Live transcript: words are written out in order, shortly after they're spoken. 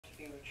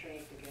be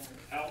retrieved again.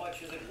 How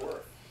much is it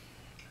worth?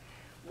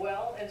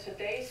 Well, in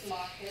today's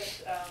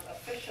market,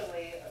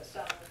 officially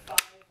some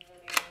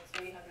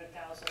 $5,300,000, and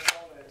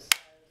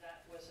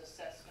that was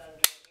assessed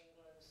under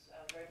England's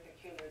very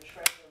peculiar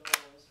treasure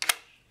laws,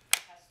 which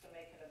has to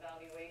make an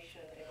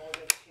evaluation in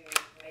order to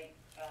make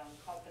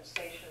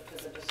compensation to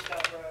the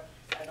discoverer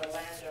and the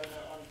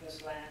landowner on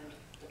whose land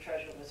the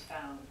treasure was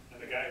found.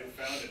 And the guy who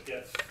found it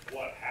gets,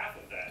 what, half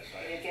of that?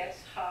 It gets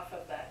half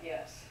of that,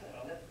 yes.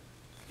 Well,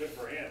 good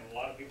for him. A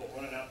lot of people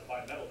running out to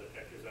buy metal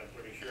detectors, I'm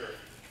pretty sure.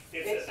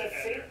 It's a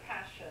big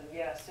passion,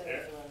 yes, in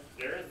England.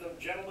 There's the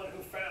gentleman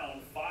who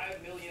found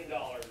 $5 million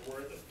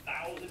worth of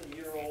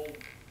 1,000-year-old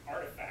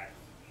artifacts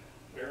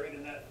buried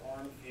in that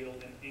farm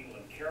field in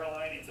England.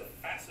 Caroline, it's a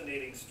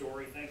fascinating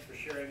story. Thanks for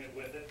sharing it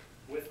with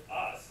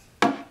us.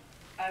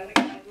 I'd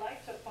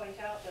like to point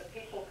out that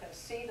people can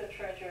see the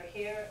treasure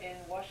here in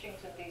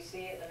Washington,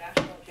 D.C. at the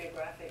National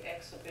Geographic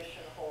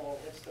Exhibition Hall.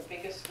 It's the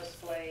biggest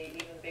display,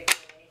 even bigger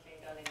than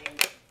anything done in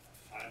England.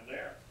 I'm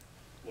there.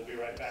 We'll be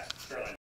right back. Caroline.